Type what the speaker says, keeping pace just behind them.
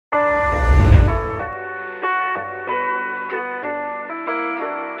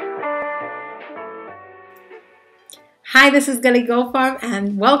Hi, this is Galit Goldfarb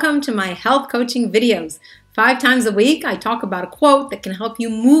and welcome to my health coaching videos. 5 times a week, I talk about a quote that can help you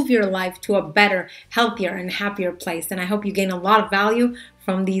move your life to a better, healthier, and happier place. And I hope you gain a lot of value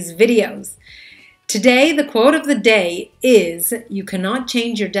from these videos. Today, the quote of the day is, "You cannot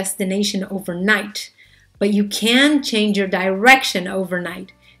change your destination overnight, but you can change your direction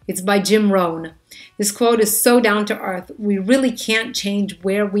overnight." It's by Jim Rohn. This quote is so down to earth. We really can't change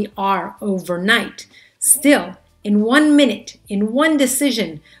where we are overnight. Still, in 1 minute, in one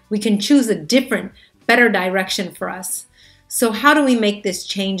decision, we can choose a different, better direction for us. So how do we make this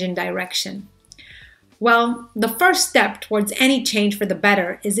change in direction? Well, the first step towards any change for the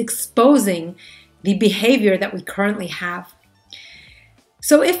better is exposing the behavior that we currently have.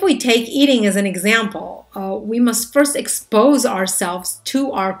 So if we take eating as an example, we must first expose ourselves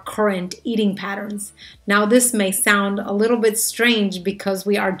to our current eating patterns. Now, this may sound a little bit strange because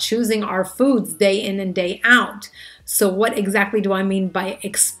we are choosing our foods day in and day out. So what exactly do I mean by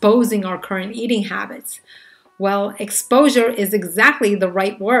exposing our current eating habits? Well, exposure is exactly the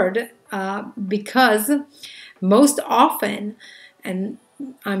right word because most often, and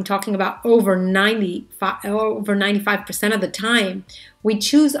I'm talking about over 95% of the time, we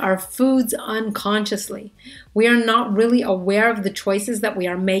choose our foods unconsciously. We are not really aware of the choices that we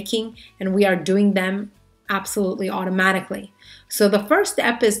are making, and we are doing them absolutely automatically. So the first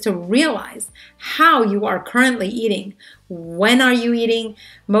step is to realize how you are currently eating. When are you eating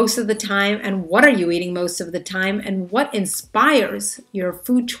most of the time, and what are you eating most of the time, and what inspires your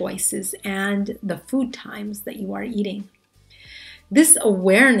food choices and the food times that you are eating. This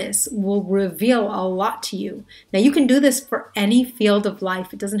awareness will reveal a lot to you. Now, you can do this for any field of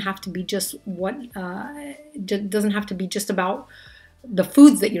life. It doesn't have to be just about the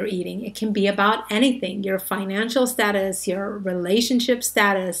foods that you're eating. It can be about anything, your financial status, your relationship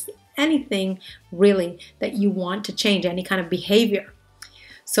status, anything really that you want to change, any kind of behavior.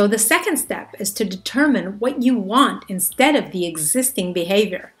 So the second step is to determine what you want instead of the existing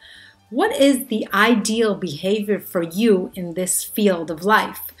behavior. What is the ideal behavior for you in this field of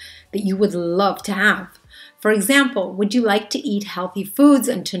life that you would love to have? For example, would you like to eat healthy foods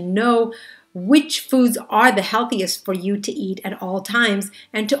and to know which foods are the healthiest for you to eat at all times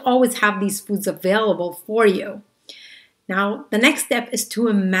and to always have these foods available for you? Now, the next step is to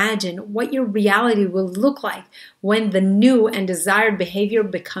imagine what your reality will look like when the new and desired behavior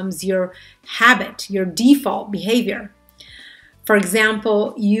becomes your habit, your default behavior. For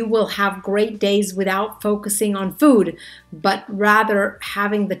example, you will have great days without focusing on food, but rather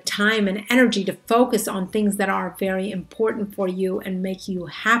having the time and energy to focus on things that are very important for you and make you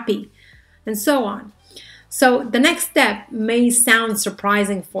happy, and so on. So the next step may sound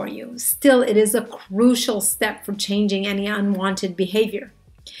surprising for you. Still, it is a crucial step for changing any unwanted behavior.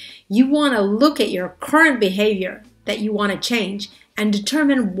 You want to look at your current behavior that you want to change and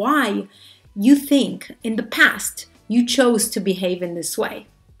determine why you think in the past you chose to behave in this way.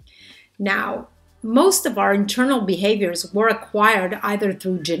 Now, most of our internal behaviors were acquired either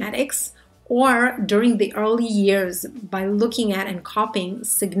through genetics or during the early years by looking at and copying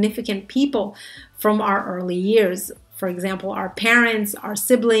significant people from our early years. For example, our parents, our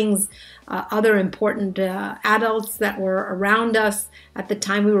siblings, other important adults that were around us at the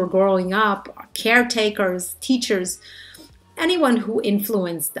time we were growing up, our caretakers, teachers, anyone who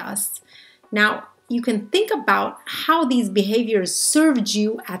influenced us. Now, you can think about how these behaviors served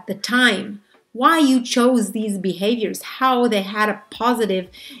you at the time, why you chose these behaviors, how they had a positive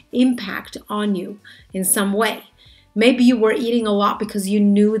impact on you in some way. Maybe you were eating a lot because you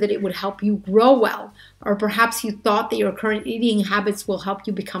knew that it would help you grow well, or perhaps you thought that your current eating habits will help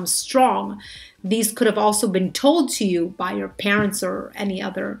you become strong. These could have also been told to you by your parents or any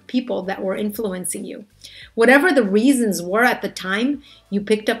other people that were influencing you. Whatever the reasons were at the time you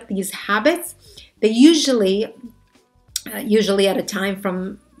picked up these habits, they usually at a time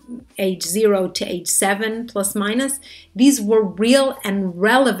from age 0 to age 7, plus minus, these were real and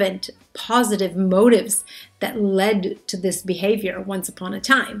relevant positive motives that led to this behavior once upon a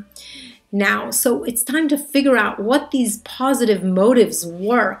time. Now, so it's time to figure out what these positive motives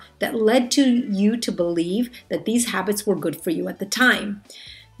were that led to you to believe that these habits were good for you at the time.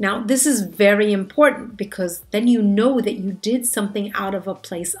 Now, this is very important because then you know that you did something out of a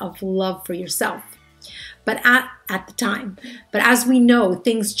place of love for yourself. But at the time. But as we know,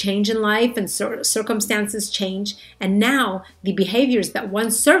 things change in life and circumstances change, and now the behaviors that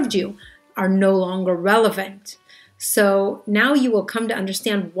once served you are no longer relevant. So now you will come to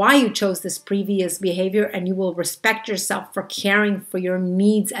understand why you chose this previous behavior, and you will respect yourself for caring for your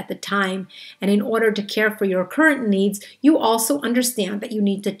needs at the time. And in order to care for your current needs, you also understand that you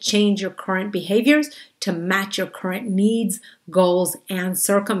need to change your current behaviors to match your current needs, goals, and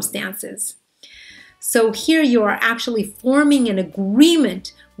circumstances. So here you are actually forming an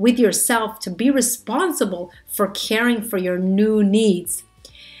agreement with yourself to be responsible for caring for your new needs.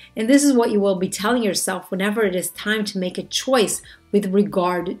 And this is what you will be telling yourself whenever it is time to make a choice with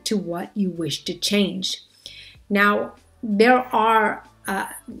regard to what you wish to change. Now, these are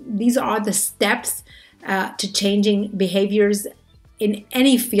the steps to changing behaviors in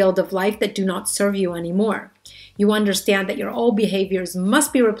any field of life that do not serve you anymore. You understand that your old behaviors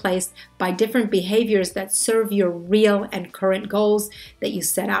must be replaced by different behaviors that serve your real and current goals that you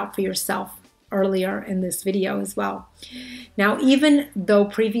set out for yourself earlier in this video as well. Now, even though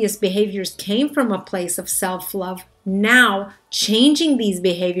previous behaviors came from a place of self-love, now changing these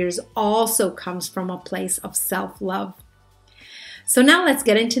behaviors also comes from a place of self-love. So now let's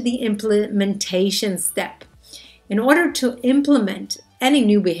get into the implementation step. In order to implement any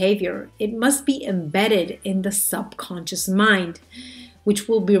new behavior, it must be embedded in the subconscious mind, which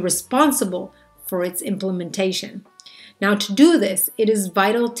will be responsible for its implementation. Now, to do this, it is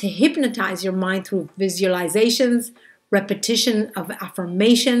vital to hypnotize your mind through visualizations, repetition of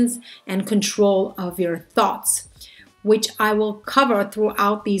affirmations, and control of your thoughts, which I will cover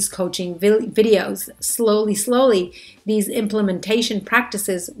throughout these coaching videos. Slowly, these implementation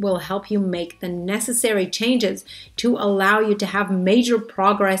practices will help you make the necessary changes to allow you to have major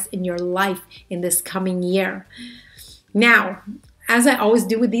progress in your life in this coming year. Now, as I always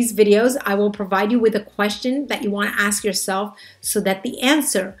do with these videos, I will provide you with a question that you want to ask yourself so that the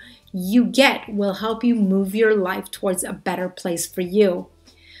answer you get will help you move your life towards a better place for you.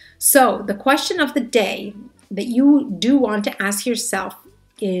 So the question of the day that you do want to ask yourself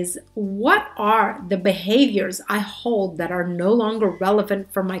is, what are the behaviors I hold that are no longer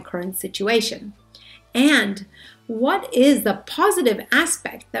relevant for my current situation? And what is the positive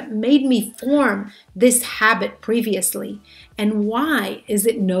aspect that made me form this habit previously? And why is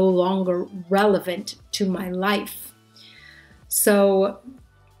it no longer relevant to my life? So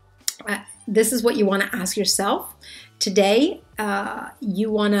this is what you want to ask yourself. Today,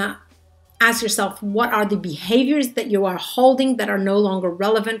 you want to ask yourself, what are the behaviors that you are holding that are no longer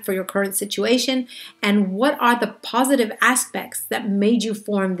relevant for your current situation? And what are the positive aspects that made you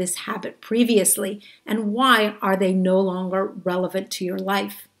form this habit previously? And why are they no longer relevant to your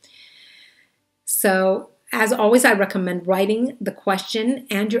life? So, as always, I recommend writing the question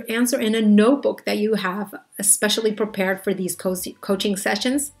and your answer in a notebook that you have especially prepared for these coaching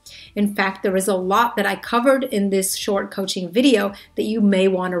sessions. In fact, there is a lot that I covered in this short coaching video that you may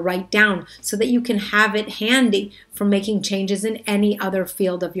want to write down so that you can have it handy for making changes in any other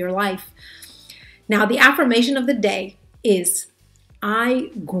field of your life. Now, the affirmation of the day is,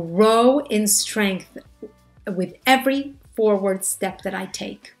 I grow in strength with every forward step that I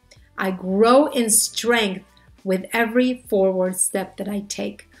take. I grow in strength with every forward step that I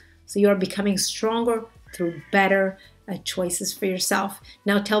take. So you are becoming stronger through better choices for yourself.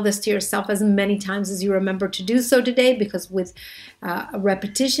 Now tell this to yourself as many times as you remember to do so today, because with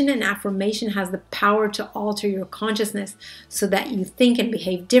repetition and affirmation has the power to alter your consciousness so that you think and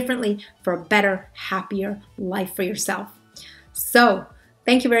behave differently for a better, happier life for yourself. So,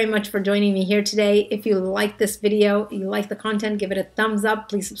 thank you very much for joining me here today. If you like this video, you like the content, give it a thumbs up.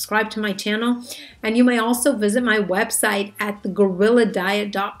 Please subscribe to my channel. And you may also visit my website at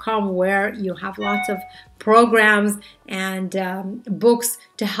thegorilladiet.com, where you have lots of programs and books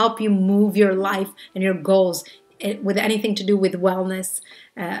to help you move your life and your goals with anything to do with wellness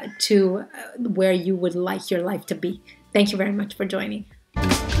to where you would like your life to be. Thank you very much for joining.